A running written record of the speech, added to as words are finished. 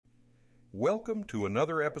Welcome to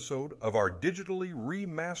another episode of our digitally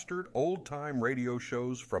remastered old-time radio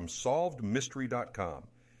shows from SolvedMystery.com.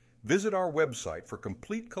 Visit our website for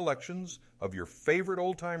complete collections of your favorite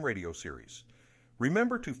old-time radio series.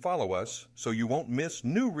 Remember to follow us so you won't miss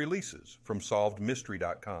new releases from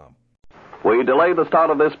SolvedMystery.com. We delayed the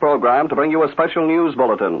start of this program to bring you a special news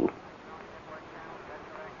bulletin.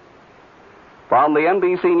 From the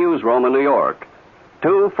NBC newsroom in New York,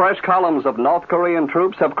 2 fresh columns of North Korean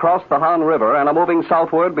troops have crossed the Han River and are moving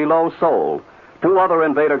southward below Seoul. 2 other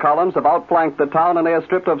invader columns have outflanked the town and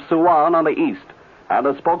airstrip of Suwon on the east. And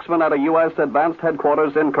a spokesman at a U.S. advanced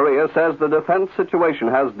headquarters in Korea says the defense situation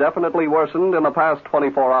has definitely worsened in the past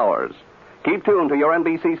 24 hours. Keep tuned to your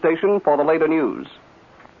NBC station for the later news.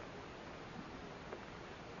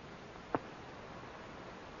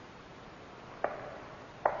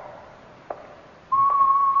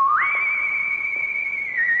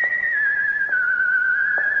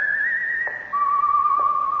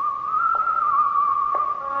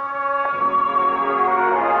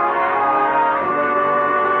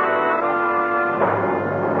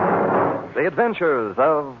 The Adventures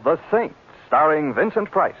of the Saint, starring Vincent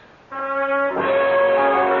Price.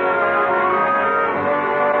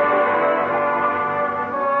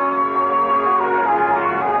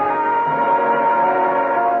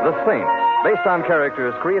 The Saint, based on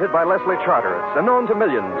characters created by Leslie Charteris and known to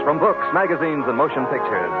millions from books, magazines, and motion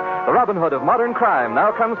pictures. The Robin Hood of modern crime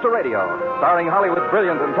now comes to radio, starring Hollywood's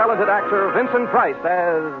brilliant and talented actor Vincent Price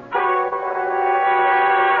as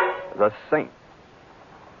the Saint.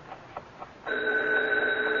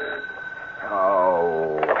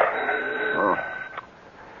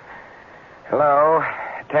 Hello,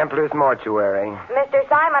 Templar's Mortuary. Mr.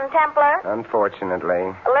 Simon Templar?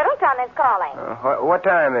 Unfortunately. Littleton is calling. What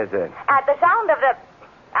time is it? At the sound of the...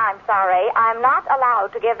 I'm sorry, I'm not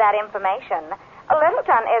allowed to give that information.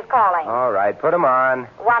 Littleton is calling. All right, put him on.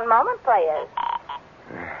 One moment, please.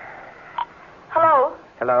 Hello?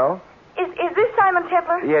 Hello? Is this Simon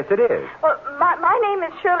Templar? Yes, it is. Well, my name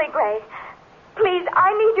is Shirley Gray. Please,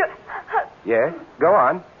 I need your... Yes? Go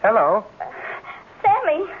on. Hello?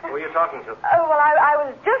 Sammy. Who are you talking to? Oh, well, I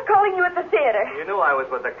was just calling you at the theater. You knew I was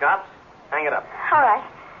with the cops. Hang it up. All right.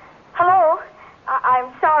 Hello?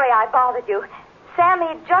 I'm sorry I bothered you.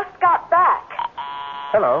 Sammy just got back.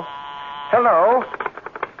 Hello? Hello?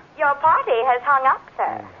 Your party has hung up,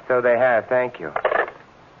 sir. So they have, thank you.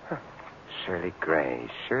 Shirley Gray.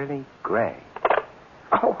 Shirley Gray.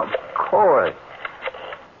 Oh, of course.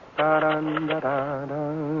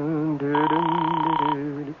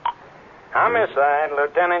 Homicide,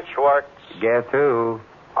 Lieutenant Schwartz. Guess who?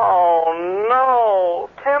 Oh, no.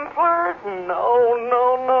 Templar? No.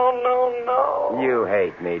 You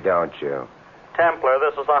hate me, don't you? Templar,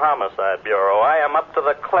 this is the Homicide Bureau. I am up to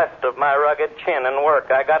the cleft of my rugged chin in work.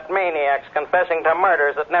 I got maniacs confessing to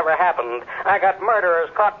murders that never happened. I got murderers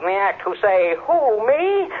caught in the act who say, who,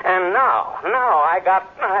 me? And now, I got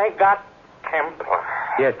Templar.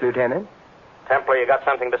 Yes, Lieutenant? Templar, you got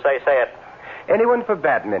something to say? Say it. Anyone for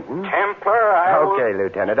badminton? Templar, Okay,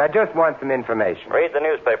 Lieutenant. I just want some information. Read the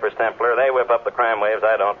newspapers, Templar. They whip up the crime waves.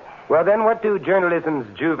 I don't. Well, then, what do journalism's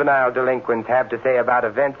juvenile delinquents have to say about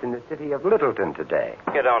events in the city of Littleton today?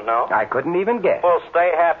 You don't know? I couldn't even guess. Well,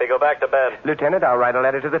 stay happy. Go back to bed. Lieutenant, I'll write a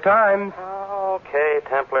letter to the Times. Okay,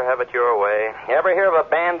 Templar, have it your way. You ever hear of a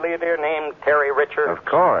band leader named Terry Richards? Of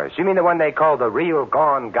course. You mean the one they call the real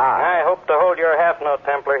gone guy? I hope to hold your half note,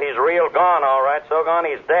 Templar. He's real gone, all right. So gone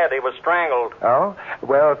he's dead. He was strangled. Oh?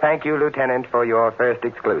 Well, thank you, Lieutenant, for your first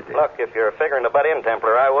exclusive. Look, if you're figuring to butt in,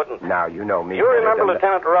 Templar, I wouldn't. Now, you know me. You remember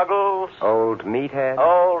Lieutenant Ruggles? Old meathead?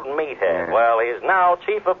 Old meathead. Yeah. Well, he's now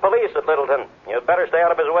chief of police at Littleton. You'd better stay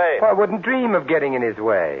out of his way. Well, I wouldn't dream of getting in his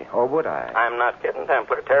way. Or would I? I'm not kidding,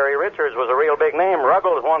 Templar. Terry Richards was a real big name.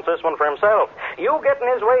 Ruggles wants this one for himself. You get in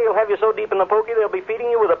his way, he'll have you so deep in the pokey they'll be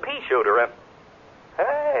feeding you with a pea shooter. And...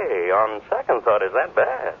 Hey, on second thought, is that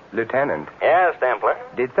bad? Lieutenant. Yes, Templar.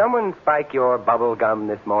 Did someone spike your bubble gum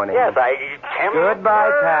this morning? Yes,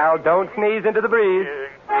 Goodbye, pal. Don't sneeze into the breeze.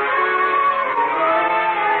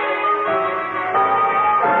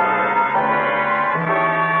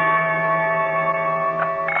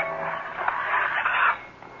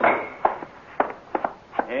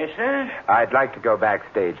 Yes, sir? I'd like to go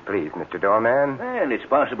backstage, please, Mr. Doorman. Well, it's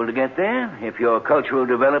possible to get there if your cultural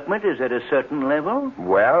development is at a certain level.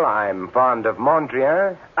 Well, I'm fond of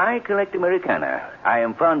Mondrian. I collect Americana. I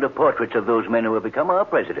am fond of portraits of those men who have become our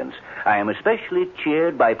presidents. I am especially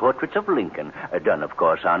cheered by portraits of Lincoln, done, of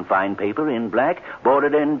course, on fine paper in black,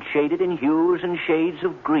 bordered and shaded in hues and shades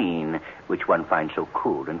of green, which one finds so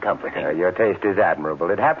cool and comforting. Your taste is admirable.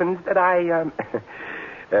 It happens that I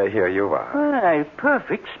Here you are. Why,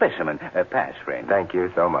 perfect specimen. Pass, friend. Thank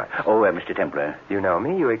you so much. Oh, Mr. Templar. You know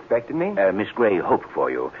me? You expected me? Miss Gray hoped for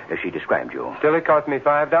you. She described you. Still, it cost me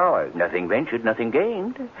 $5. Nothing ventured, nothing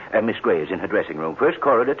gained. Miss Gray is in her dressing room. First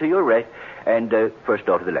corridor to your right, and first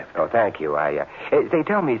door to the left. Oh, thank you. Say,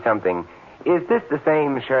 tell me something. Is this the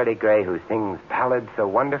same Shirley Gray who sings ballads so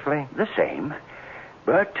wonderfully? The same,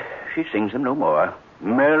 but she sings them no more.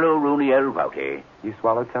 Merlo Rooney El Rowdy. You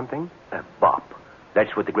swallowed something? Bop.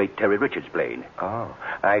 That's what the great Terry Richards played. Oh,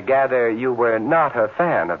 I gather you were not a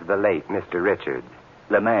fan of the late Mr. Richards.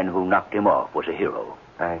 The man who knocked him off was a hero.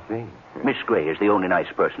 I see. Miss Gray is the only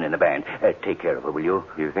nice person in the band. Take care of her, will you?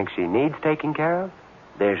 You think she needs taking care of?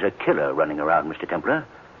 There's a killer running around, Mr. Templar.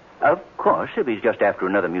 Of course, if he's just after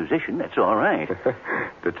another musician, that's all right.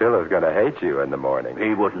 Patillo's going to hate you in the morning.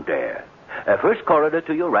 He wouldn't dare. First corridor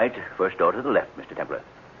to your right, first door to the left, Mr. Templar.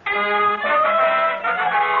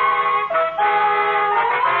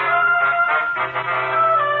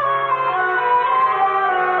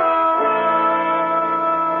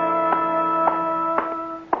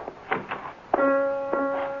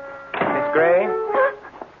 Miss Gray?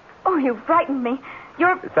 Oh, you frightened me.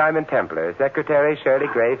 You're... Simon Templar, Secretary, Shirley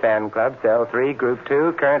Gray Fan Club, Cell 3, Group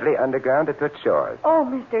 2, currently underground at Toots Shores. Oh,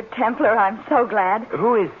 Mr. Templar, I'm so glad.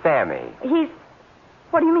 Who is Sammy? He's...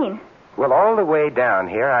 What do you mean? Well, all the way down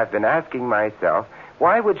here, I've been asking myself,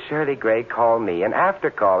 why would Shirley Gray call me? And after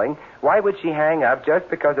calling, why would she hang up just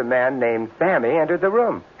because a man named Sammy entered the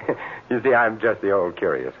room? You see, I'm just the old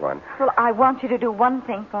curious one. Well, I want you to do one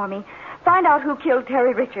thing for me. Find out who killed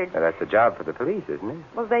Terry Richards. Now, that's a job for the police, isn't it?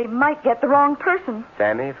 Well, they might get the wrong person.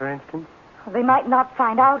 Sammy, for instance? Well, they might not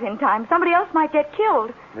find out in time. Somebody else might get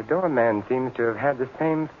killed. The doorman seems to have had the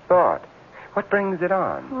same thought. What brings it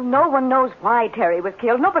on? Well, no one knows why Terry was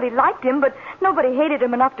killed. Nobody liked him, but nobody hated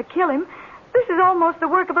him enough to kill him. This is almost the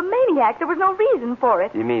work of a maniac. There was no reason for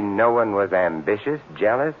it. You mean no one was ambitious,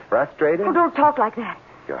 jealous, frustrated? Oh, don't talk like that.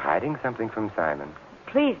 You're hiding something from Simon.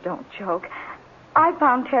 Please don't joke. I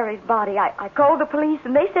found Terry's body. I called the police,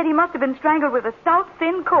 and they said he must have been strangled with a stout,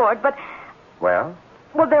 thin cord, but... Well?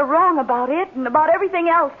 Well, they're wrong about it and about everything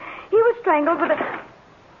else. He was strangled with a...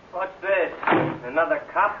 What's this? Another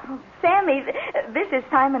cop? Oh, Sammy, this is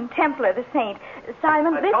Simon Templar, the saint.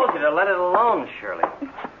 Simon, I this told is... you to let it alone, Shirley.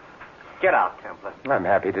 Get out, Templar. I'm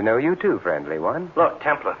happy to know you too, friendly one. Look,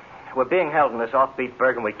 Templar, we're being held in this offbeat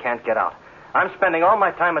burg and we can't get out. I'm spending all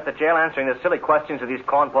my time at the jail answering the silly questions of these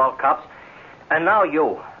cornball cops. And now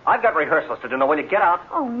you. I've got rehearsals to do. Now, will you get out?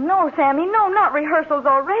 Oh, no, Sammy. No, not rehearsals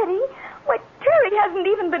already. Why, Terry hasn't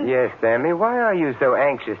even been... Yes, Sammy. Why are you so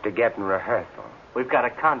anxious to get in rehearsal? We've got a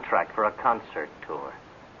contract for a concert tour.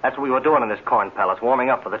 That's what we were doing in this corn palace, warming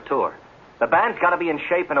up for the tour. The band's got to be in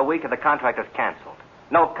shape in a week or the contract is canceled.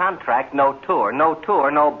 No contract, no tour. No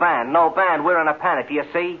tour, no band. No band, we're in a panic. Do you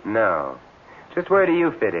see? No. Just where do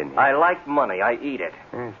you fit in here? I like money. I eat it.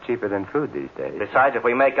 It's cheaper than food these days. Besides, if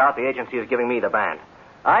we make out, the agency is giving me the band.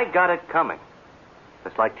 I got it coming.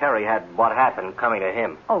 Just like Terry had what happened coming to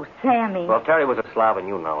him. Oh, Sammy. Well, Terry was a Slav, and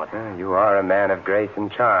you know it. You are a man of grace and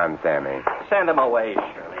charm, Sammy. Send him away,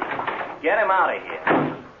 Shirley. Get him out of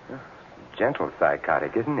here. Gentle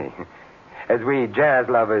psychotic, isn't he? As we jazz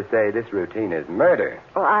lovers say, this routine is murder.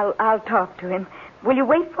 Oh, I'll talk to him. Will you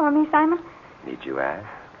wait for me, Simon? Need you ask?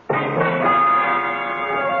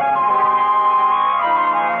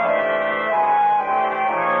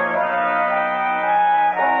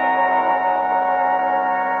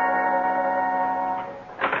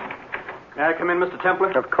 May I come in, Mr.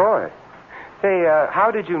 Templar? Of course. Say, how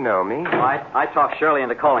did you know me? I talked Shirley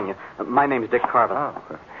into calling you. My name's Dick Carver.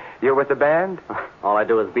 Oh. You're with the band? All I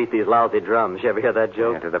do is beat these lousy drums. You ever hear that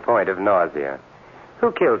joke? Yeah, to the point of nausea.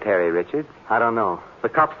 Who killed Terry Richards? I don't know. The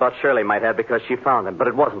cops thought Shirley might have because she found him, but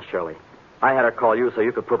it wasn't Shirley. I had her call you so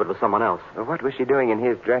you could prove it was someone else. Well, what was she doing in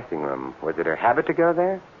his dressing room? Was it her habit to go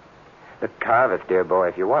there? Look, Carvis, dear boy,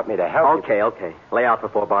 if you want me to help you... Okay. Lay out for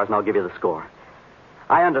 4 bars and I'll give you the score.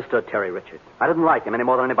 I understood Terry Richards. I didn't like him any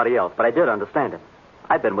more than anybody else, but I did understand him.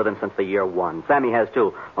 I've been with him since the year 1. Sammy has,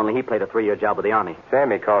 too, only he played a 3-year job with the Army.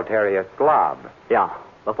 Sammy called Terry a slob. Yeah.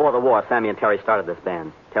 Before the war, Sammy and Terry started this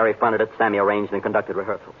band. Terry funded it, Sammy arranged and conducted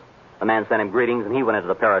rehearsals. The man sent him greetings, and he went into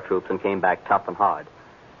the paratroops and came back tough and hard.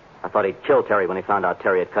 I thought he'd kill Terry when he found out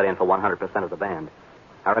Terry had cut in for 100% of the band.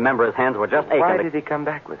 I remember his hands were just aching. Why did he come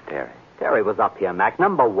back with Terry? Terry was up here, Mac.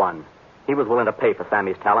 Number 1. He was willing to pay for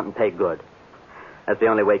Sammy's talent and pay good. That's the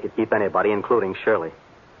only way he could keep anybody, including Shirley.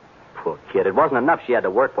 Poor kid. It wasn't enough she had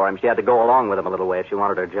to work for him. She had to go along with him a little way if she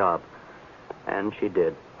wanted her job. And she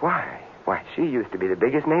did. Why? Why, she used to be the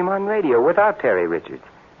biggest name on radio without Terry Richards.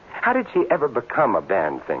 How did she ever become a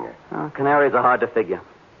band singer? Canaries are hard to figure.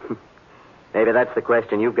 Maybe that's the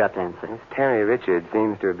question you've got to answer. This Terry Richards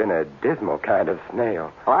seems to have been a dismal kind of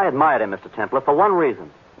snail. Well, I admired him, Mr. Templar, for one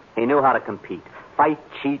reason. He knew how to compete. Fight,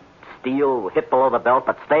 cheat, steal, hit below the belt,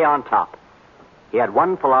 but stay on top. He had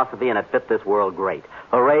one philosophy, and it fit this world great.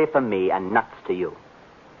 Hooray for me and nuts to you.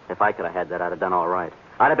 If I could have had that, I'd have done all right.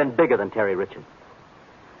 I'd have been bigger than Terry Richards.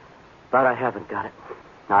 But I haven't got it.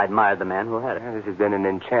 I admired the man who had it. Well, this has been an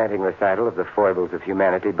enchanting recital of the foibles of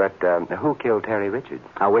humanity, but who killed Terry Richards?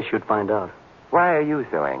 I wish you'd find out. Why are you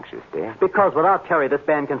so anxious, dear? Because without Terry, this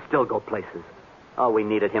band can still go places. Oh, we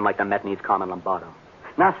needed him like the Met needs Carmen Lombardo.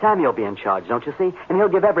 Now Sammy will be in charge, don't you see? And he'll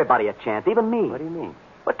give everybody a chance, even me. What do you mean?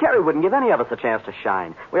 But Terry wouldn't give any of us a chance to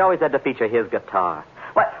shine. We always had to feature his guitar.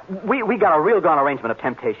 Well, we got a real gone arrangement of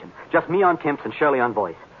Temptation. Just me on timps and Shirley on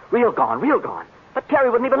voice. Real gone. But Terry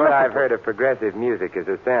wouldn't even listen. Well, I've heard of progressive music as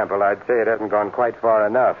a sample. I'd say it hasn't gone quite far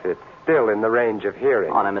enough. It's still in the range of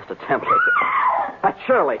hearing. Oh, now, Mr. Templar. That's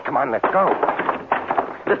Shirley. Come on, let's go.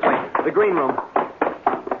 This way, the green room.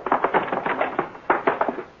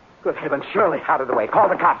 Good heavens, Shirley. Out of the way. Call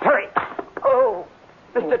the cops. Hurry. Oh,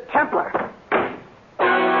 Mr. Templar.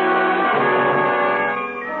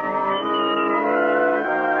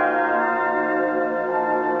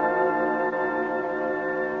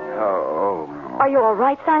 Are you all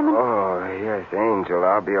right, Simon? Oh, yes, Angel.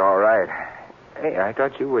 I'll be all right. Hey, I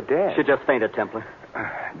thought you were dead. She just fainted, Templar.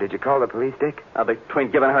 Did you call the police, Dick? Between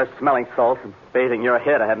giving her smelling salts and bathing your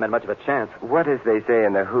head, I haven't had much of a chance. What, as they say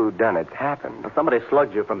in the whodunits, happened? Well, somebody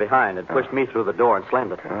slugged you from behind and pushed me through the door and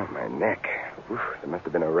slammed it. Oh, my neck. Oof, there must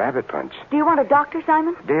have been a rabbit punch. Do you want a doctor,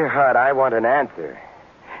 Simon? Dear heart, I want an answer.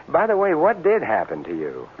 By the way, what did happen to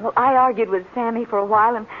you? Well, I argued with Sammy for a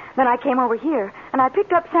while, and then I came over here, and I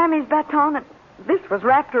picked up Sammy's baton, and this was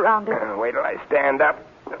wrapped around it. Wait till I stand up.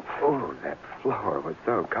 Oh, that floor was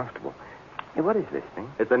so comfortable. Hey, what is this thing?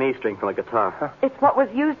 It's an E string from a guitar. Huh. It's what was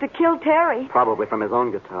used to kill Terry. Probably from his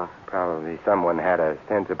own guitar. Probably someone had a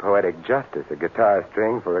sense of poetic justice, a guitar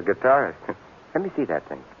string for a guitarist. Let me see that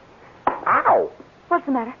thing. Ow! What's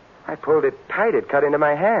the matter? I pulled it tight. It cut into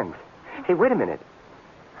my hands. Hey, wait a minute.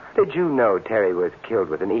 How did you know Terry was killed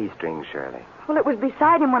with an E string, Shirley? Well, it was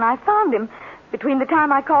beside him when I found him. Between the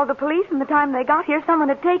time I called the police and the time they got here, someone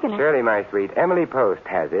had taken it. Shirley, my sweet, Emily Post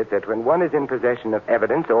has it that when one is in possession of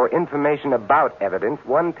evidence or information about evidence,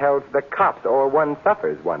 one tells the cops or one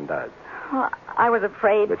suffers, one does. Well, I was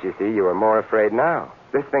afraid. But you see, you are more afraid now.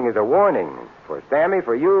 This thing is a warning for Sammy,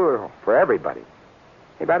 for you, for everybody.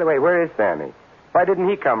 Hey, by the way, where is Sammy? Why didn't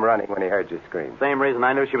he come running when he heard you scream? Same reason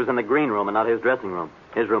I knew she was in the green room and not his dressing room.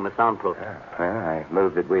 His room is soundproof. Well, I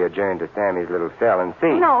move that we adjourn to Sammy's little cell and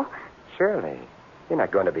see. No. Shirley, you're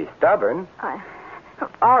not going to be stubborn.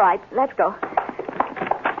 All right, let's go.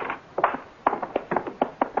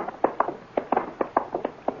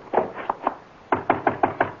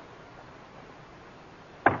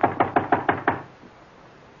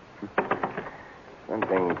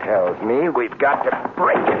 Something tells me we've got to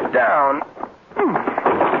break it down.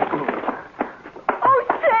 Oh,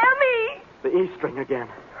 Sammy! The E string again.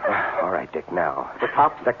 All right, Dick, now. The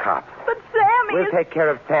cops? The cops. But Sammy We'll is... take care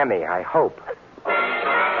of Sammy, I hope.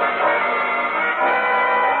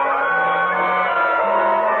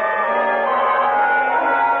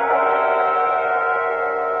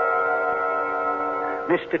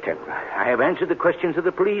 Mr. Templar, I have answered the questions of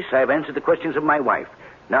the police. I have answered the questions of my wife.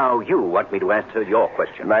 Now you want me to answer your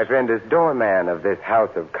question. My friend, as doorman of this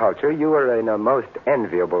house of culture, you are in a most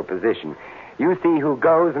enviable position. You see who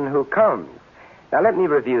goes and who comes. Now, let me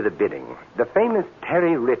review the bidding. The famous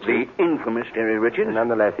Terry Richards... The infamous Terry Richards?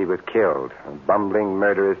 Nonetheless, he was killed. A bumbling,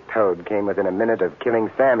 murderous toad came within a minute of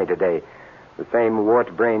killing Sammy today. The same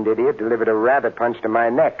wart-brained idiot delivered a rabbit punch to my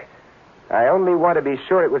neck. I only want to be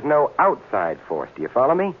sure it was no outside force. Do you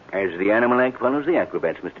follow me? As the Animal Act follows the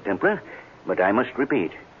acrobats, Mr. Templar. But I must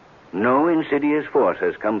repeat, no insidious force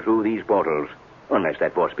has come through these portals. Unless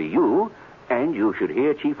that force be you, and you should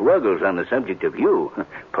hear Chief Ruggles on the subject of you.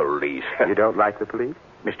 Police. You don't like the police?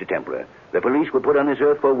 Mr. Templar, the police were put on this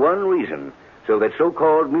earth for one reason, so that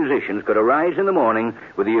so-called musicians could arise in the morning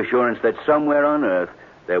with the assurance that somewhere on earth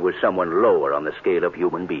there was someone lower on the scale of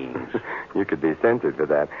human beings. You could be censored for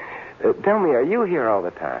that. Tell me, are you here all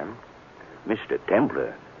the time? Mr.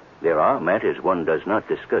 Templar, there are matters one does not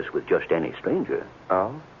discuss with just any stranger.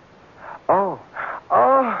 Oh,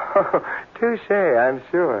 touche, I'm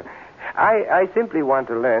sure. I simply want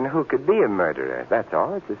to learn who could be a murderer. That's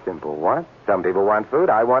all. It's a simple want. Some people want food.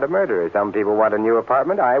 I want a murderer. Some people want a new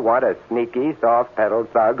apartment. I want a sneaky, soft-pedaled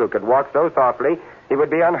thug who could walk so softly he would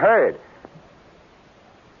be unheard.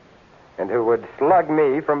 And who would slug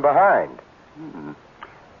me from behind.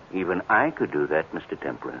 Even I could do that, Mr.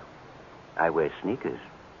 Templar. I wear sneakers.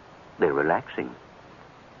 They're relaxing.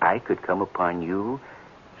 I could come upon you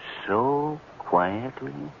so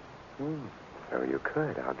quietly. So you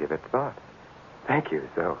could. I'll give it thought. Thank you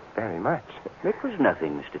so very much. It was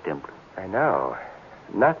nothing, Mr. Templar. I know.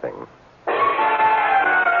 Nothing.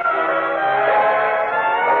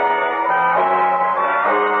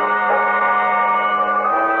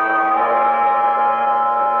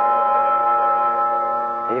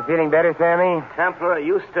 You feeling better, Sammy? Templar, are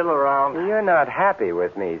you still around? You're not happy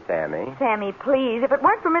with me, Sammy. Sammy, please. If it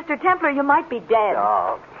weren't for Mr. Templar, you might be dead.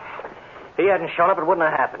 No. If he hadn't shown up, it wouldn't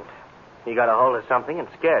have happened. He got a hold of something and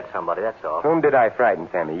scared somebody, that's all. Whom did I frighten,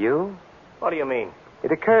 Sammy? You? What do you mean?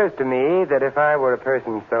 It occurs to me that if I were a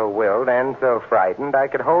person so willed and so frightened, I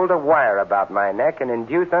could hold a wire about my neck and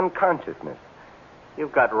induce unconsciousness.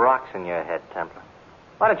 You've got rocks in your head, Templar.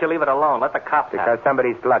 Why don't you leave it alone? Let the cops have Because it.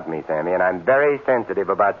 somebody slugged me, Sammy, and I'm very sensitive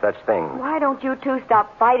about such things. Why don't you two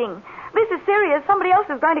stop fighting? This is serious. Somebody else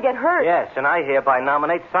is going to get hurt. Yes, and I hereby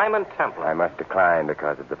nominate Simon Templar. I must decline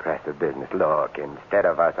because of the press of business. Look, instead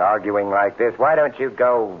of us arguing like this, why don't you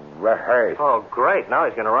go rehearse? Oh, great. Now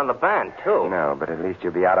he's going to run the band, too. No, but at least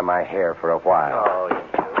you'll be out of my hair for a while. Oh,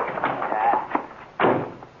 yeah.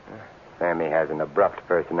 Sammy has an abrupt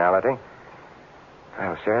personality.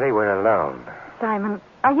 Well, Shirley, we're alone. Simon,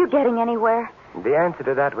 are you getting anywhere? The answer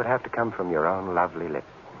to that would have to come from your own lovely lips.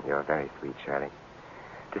 You're very sweet, Shirley.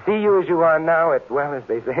 To see you as you are now, well, as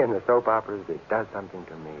they say in the soap operas, it does something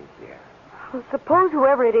to me here. Well, suppose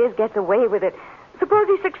whoever it is gets away with it. Suppose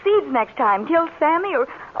he succeeds next time, kills Sammy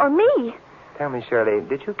or me. Tell me, Shirley,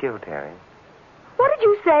 did you kill Terry? What did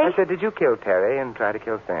you say? I said, did you kill Terry and try to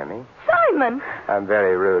kill Sammy? Simon! I'm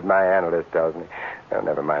very rude. My analyst tells me. Oh,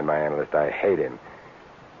 never mind my analyst. I hate him.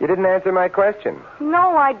 You didn't answer my question.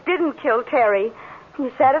 No, I didn't kill Terry.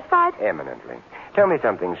 You satisfied? Eminently. Tell me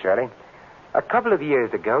something, Shirley. A couple of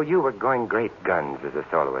years ago, you were going great guns as a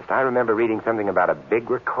soloist. I remember reading something about a big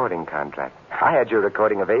recording contract. I had your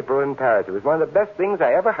recording of April in Paris. It was one of the best things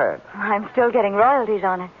I ever heard. I'm still getting royalties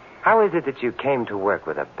on it. How is it that you came to work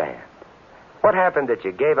with a band? What happened that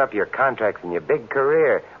you gave up your contracts and your big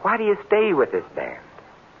career? Why do you stay with this band?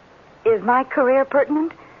 Is my career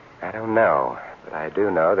pertinent? I don't know, but I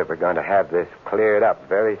do know that we're going to have this cleared up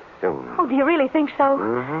very soon. Oh, do you really think so?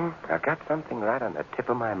 Mm-hmm. I've got something right on the tip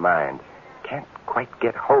of my mind. Can't quite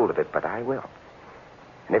get hold of it, but I will.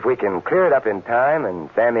 And if we can clear it up in time and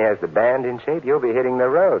Sammy has the band in shape, you'll be hitting the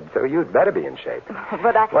road, so you'd better be in shape.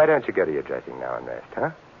 But Why don't you go to your dressing now and rest, huh?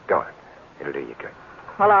 Go on. It'll do you good.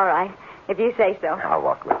 Well, all right, if you say so. I'll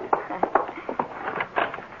walk with you.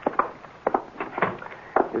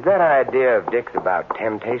 Is that idea of Dick's about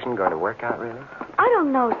temptation going to work out, really? I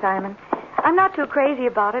don't know, Simon. I'm not too crazy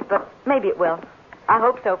about it, but maybe it will. I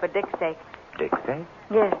hope so for Dick's sake. Dick's sake?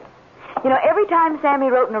 Yes. You know, every time Sammy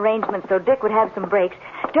wrote an arrangement so Dick would have some breaks,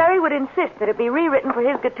 Terry would insist that it be rewritten for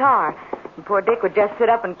his guitar. And poor Dick would just sit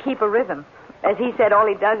up and keep a rhythm. As he said, all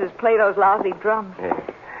he does is play those lousy drums.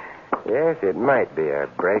 Yes, it might be a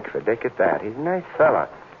break for Dick at that. He's a nice fella.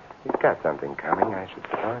 He's got something coming, I should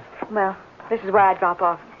suppose. Well, this is where I drop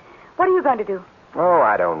off. What are you going to do? Oh,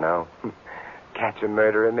 I don't know. Catch a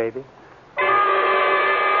murderer, maybe?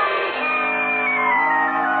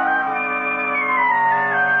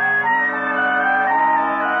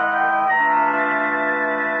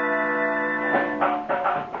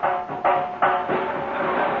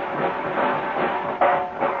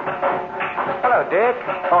 Dick?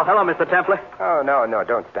 Oh, hello, Mr. Templar. Oh, no,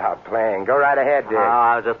 don't stop playing. Go right ahead, Dick. Oh,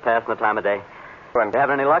 I was just passing the time of day. You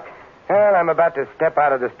having any luck? Well, I'm about to step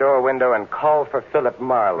out of the store window and call for Philip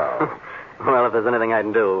Marlowe. Well, if there's anything I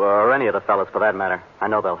can do, or any of the fellas for that matter, I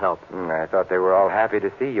know they'll help. I thought they were all happy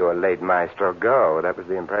to see your late maestro go. That was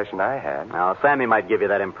the impression I had. Now, Sammy might give you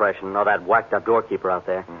that impression, or that whacked-up doorkeeper out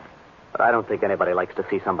there. But I don't think anybody likes to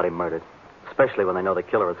see somebody murdered, especially when they know the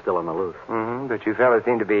killer is still on the loose. Mm-hmm, but you fellas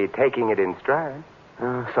seem to be taking it in stride.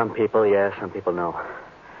 Some people, yes, some people, no.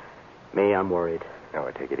 Me, I'm worried. Oh,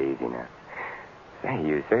 take it easy now. Say,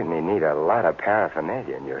 you certainly need a lot of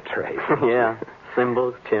paraphernalia in your trade. Yeah,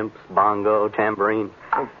 cymbals, chimps, bongo, tambourine.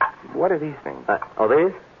 What are these things?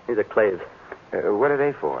 These? These are claves. What are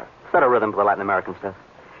they for? Set a rhythm for the Latin American stuff.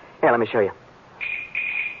 Here, let me show you.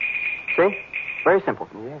 See? Very simple.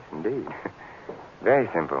 Yes, indeed. Very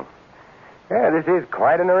simple. Yeah, this is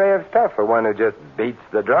quite an array of stuff for one who just beats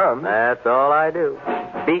the drum. That's all I do.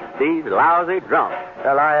 Beat these lousy drums.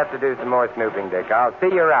 Well, I have to do some more snooping, Dick. I'll see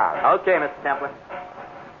you around. Okay, Mr. Templar.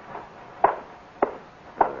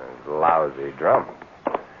 Lousy drum.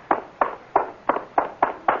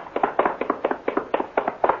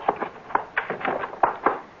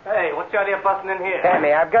 Hey, what's What's the idea of busting in here?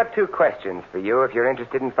 Sammy, I've got 2 questions for you if you're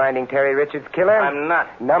interested in finding Terry Richards' killer. I'm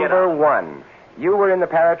not. Number 1, you were in the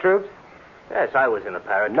paratroops? Yes, I was in the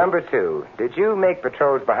paratroop. Number 2, did you make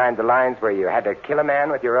patrols behind the lines where you had to kill a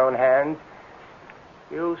man with your own hands?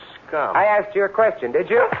 You scum. I asked you a question, did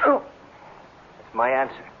you? That's my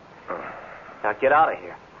answer. Now get out of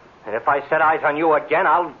here. And if I set eyes on you again,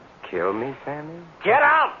 I'll... Kill me, Sammy? Get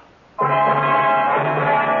out!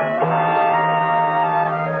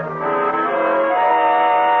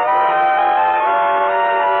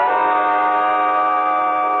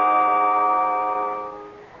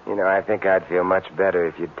 You know, I think I'd feel much better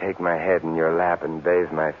if you'd take my head in your lap and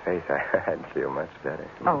bathe my face. I'd feel much better.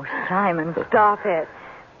 Oh, Simon, stop it.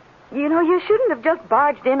 You know, you shouldn't have just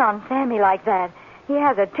barged in on Sammy like that. He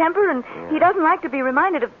has a temper, and he doesn't like to be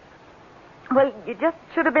reminded of... Well, you just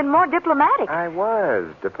should have been more diplomatic. I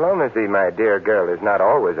was. Diplomacy, my dear girl, is not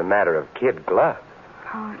always a matter of kid gloves.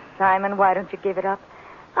 Oh, Simon, why don't you give it up?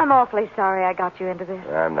 I'm awfully sorry I got you into this.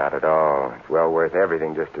 I'm not at all. It's well worth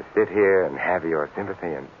everything just to sit here and have your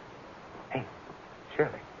sympathy and... Hey,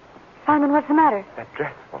 Shirley. Simon, what's the matter? That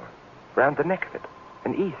dress form. Round the neck of it.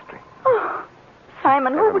 An E string. Oh,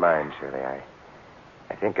 Simon, Never mind, Shirley. I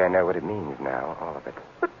think I know what it means now, all of it.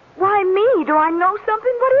 But why me? Do I know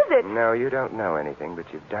something? What is it? No, you don't know anything, but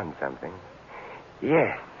you've done something.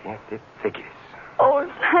 Yes, it figures. Oh,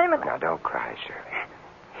 Simon. Now, don't cry, Shirley.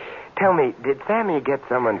 Tell me, did Sammy get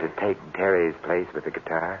someone to take Terry's place with the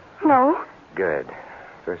guitar? No. Good.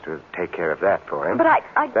 First, we'll take care of that for him. But I...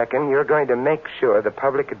 Second, you're going to make sure the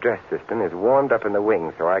public address system is warmed up in the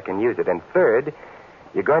wing so I can use it. And third,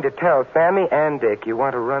 you're going to tell Sammy and Dick you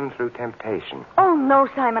want to run through temptation. Oh, no,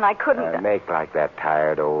 Simon, I couldn't. Make like that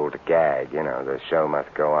tired old gag. You know, the show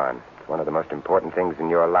must go on. It's one of the most important things in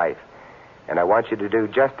your life. And I want you to do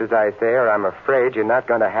just as I say, or I'm afraid you're not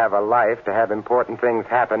going to have a life to have important things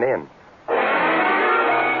happen in.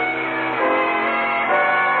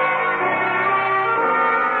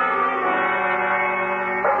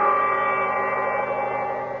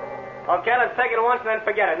 Okay, let's take it once and then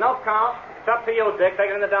forget it. No count. It's up to you, Dick. Take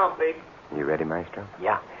it in the downbeat. You ready, Maestro?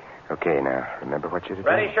 Yeah. Okay, now, remember what you're to do.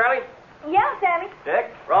 Ready, Shirley? Yeah, Sammy.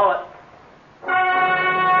 Dick, roll it.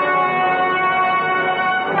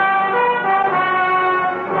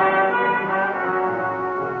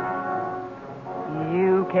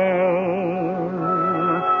 You came,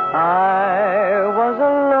 I was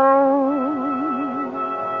alone.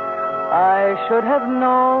 I should have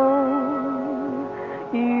known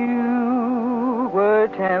you were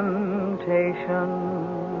temptation.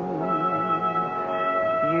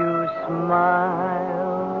 You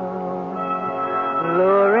smile,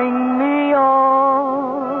 luring me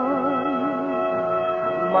on.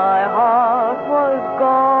 My heart was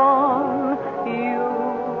gone. You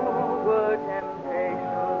were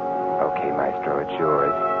temptation. Okay, Maestro, it's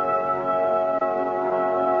yours.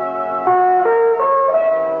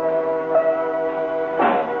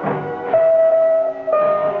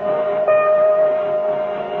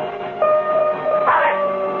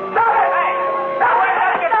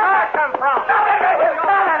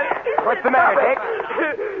 What's the matter, Dick?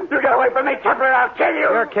 You get away from me, Templar, I'll kill you.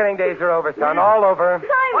 Your killing days are over, son. All over.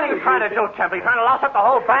 What are you trying to do, Templar? You trying to louse up the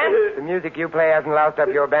whole band? The music you play hasn't loused up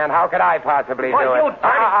your band. How could I possibly What, do you it?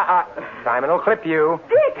 dirty- Simon will clip you.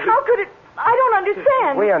 Dick, how could it... I don't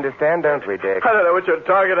understand. We understand, don't we, Dick? I don't know what you're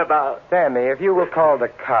talking about. Sammy, if you will call the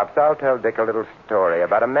cops, I'll tell Dick a little story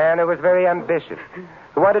about a man who was very ambitious,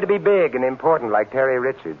 who wanted to be big and important like Terry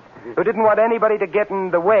Richards, who didn't want anybody to get in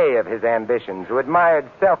the way of his ambitions, who admired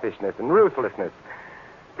selfishness and ruthlessness.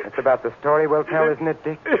 That's about the story we'll tell, isn't it,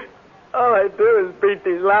 Dick? All I do is beat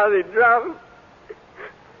these lousy drums.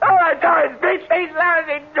 All I do is beat these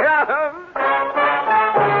lousy drums.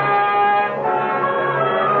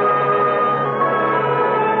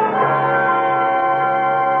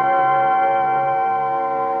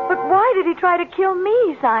 Why did he try to kill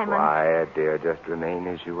me, Simon? Quiet, dear. Just remain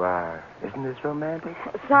as you are. Isn't this romantic?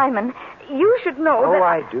 Simon, you should know Oh, that...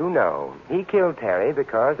 I do know. He killed Terry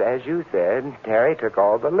because, as you said, Terry took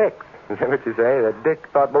all the licks. Is that what you say? That Dick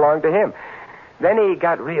thought belonged to him. Then he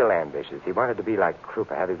got real ambitious. He wanted to be like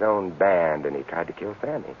Krupa, have his own band, and he tried to kill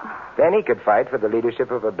Sammy. Then he could fight for the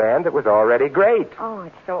leadership of a band that was already great. Oh,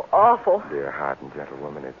 it's so awful. Dear heart and gentle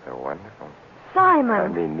woman, it's so wonderful. Simon. I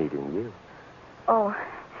mean, meeting you. Oh,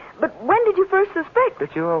 but when did you first suspect?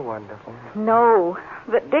 That you are wonderful. No,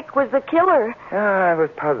 that Dick was the killer. I was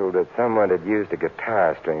puzzled that someone had used a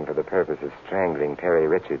guitar string for the purpose of strangling Terry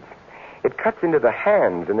Richards. It cuts into the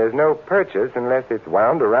hands, and there's no purchase unless it's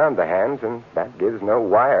wound around the hands, and that gives no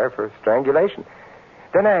wire for strangulation.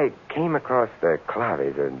 Then I came across the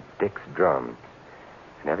claves of Dick's drums.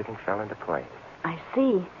 and everything fell into place. I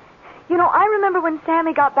see. You know, I remember when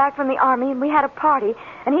Sammy got back from the army and we had a party,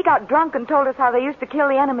 and he got drunk and told us how they used to kill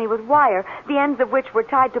the enemy with wire, the ends of which were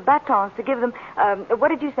tied to batons to give them, what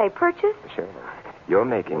did you say, purchase? Sure. You're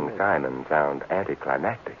making Simon sound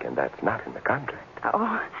anticlimactic, and that's not in the contract.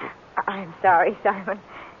 Oh, I'm sorry, Simon.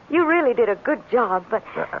 You really did a good job, but...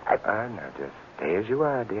 Now, just stay as you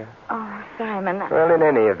are, dear. Oh, Simon... Well, in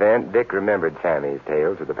any event, Dick remembered Sammy's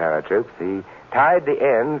tales with the paratroops. He tied the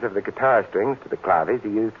ends of the guitar strings to the claves he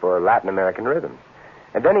used for Latin American rhythms.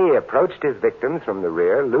 And then he approached his victims from the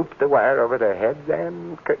rear, looped the wire over their heads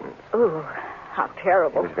and curtains. Ooh, how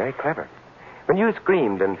terrible. It was very clever. When you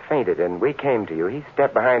screamed and fainted and we came to you, he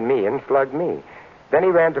stepped behind me and slugged me. Then he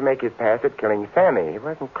ran to make his pass at killing Sammy. He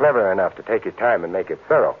wasn't clever enough to take his time and make it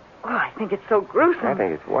thorough. Oh, I think it's so gruesome. I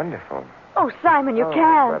think it's wonderful. Oh, Simon, you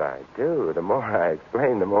can't. But I do. The more I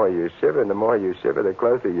explain, the more you shiver. And the more you shiver, the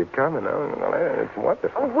closer you come. And it's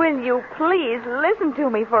wonderful. Will you please listen to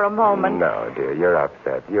me for a moment? No, dear, you're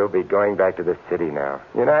upset. You'll be going back to the city now.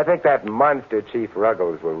 You know, I think that monster Chief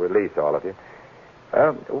Ruggles will release all of you.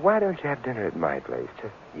 Why don't you have dinner at my place?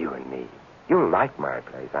 Just you and me. You'll like my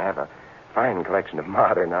place. I have a fine collection of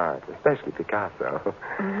modern art, especially Picasso.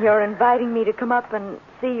 You're inviting me to come up and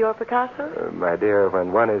see your Picassos? My dear,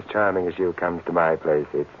 when one as charming as you comes to my place,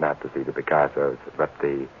 it's not to see the Picassos, but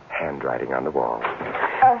the handwriting on the wall.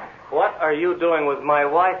 What are you doing with my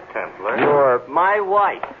wife, Your... Templar? My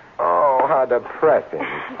wife. Oh, how depressing.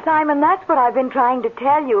 Simon, that's what I've been trying to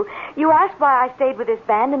tell you. You asked why I stayed with this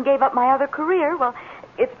band and gave up my other career. Well,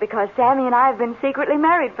 it's because Sammy and I have been secretly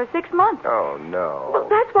married for 6 months. Oh, no. Well,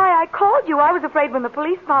 that's why I called you. I was afraid when the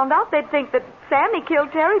police found out, they'd think that Sammy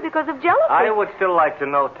killed Terry because of jealousy. I would still like to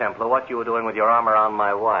know, Templar, what you were doing with your arm around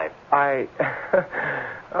my wife. I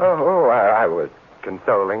was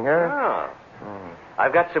consoling her. Oh.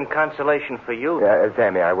 I've got some consolation for you.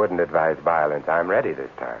 Sammy, I wouldn't advise violence. I'm ready this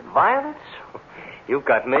time. Violence? You've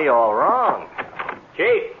got me all wrong.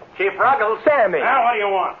 Chief Ruggles. Sammy! Now, what do you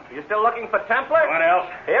want? You still looking for Templar? What else?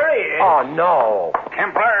 Here he is. Oh, no.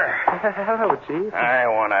 Templar. Hello, Chief. I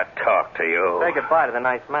want to talk to you. Say goodbye to the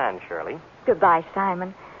nice man, Shirley. Goodbye,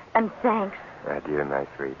 Simon. And thanks. Adieu, my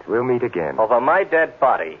sweet. We'll meet again. Over my dead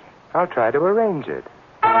body. I'll try to arrange it.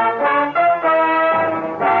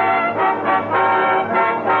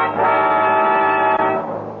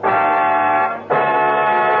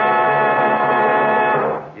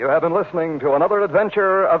 You have been listening to another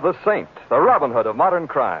adventure of the Saint, the Robin Hood of modern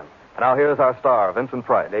crime. And now here's our star, Vincent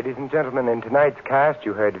Price. Ladies and gentlemen, in tonight's cast,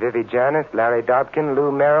 you heard Vivi Janis, Larry Dobkin,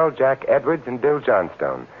 Lou Merrill, Jack Edwards, and Bill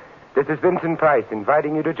Johnstone. This is Vincent Price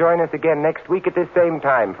inviting you to join us again next week at this same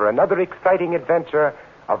time for another exciting adventure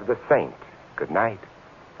of the Saint. Good night.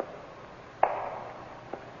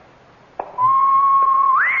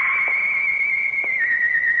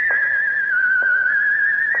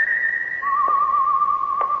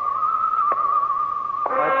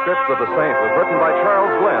 Script of The Saint was written by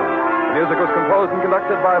Charles Glenn. The music was composed and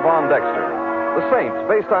conducted by Vaughn Dexter. The Saint,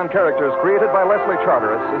 based on characters created by Leslie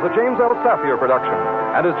Charteris, is a James L. Safier production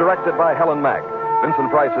and is directed by Helen Mack. Vincent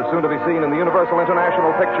Price is soon to be seen in the Universal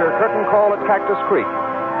International picture Curtain Call at Cactus Creek.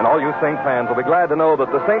 And all you Saint fans will be glad to know that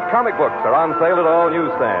the Saint comic books are on sale at all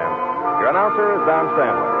newsstands. Your announcer is Don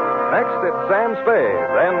Stanley. Next, it's Sam Spade,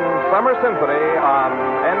 then Summer Symphony on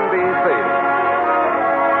NBC.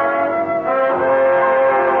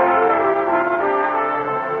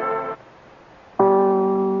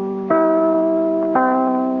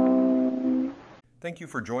 Thank you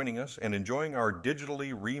for joining us and enjoying our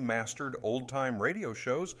digitally remastered old-time radio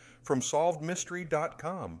shows from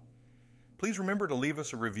SolvedMystery.com. Please remember to leave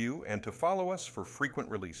us a review and to follow us for frequent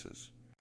releases.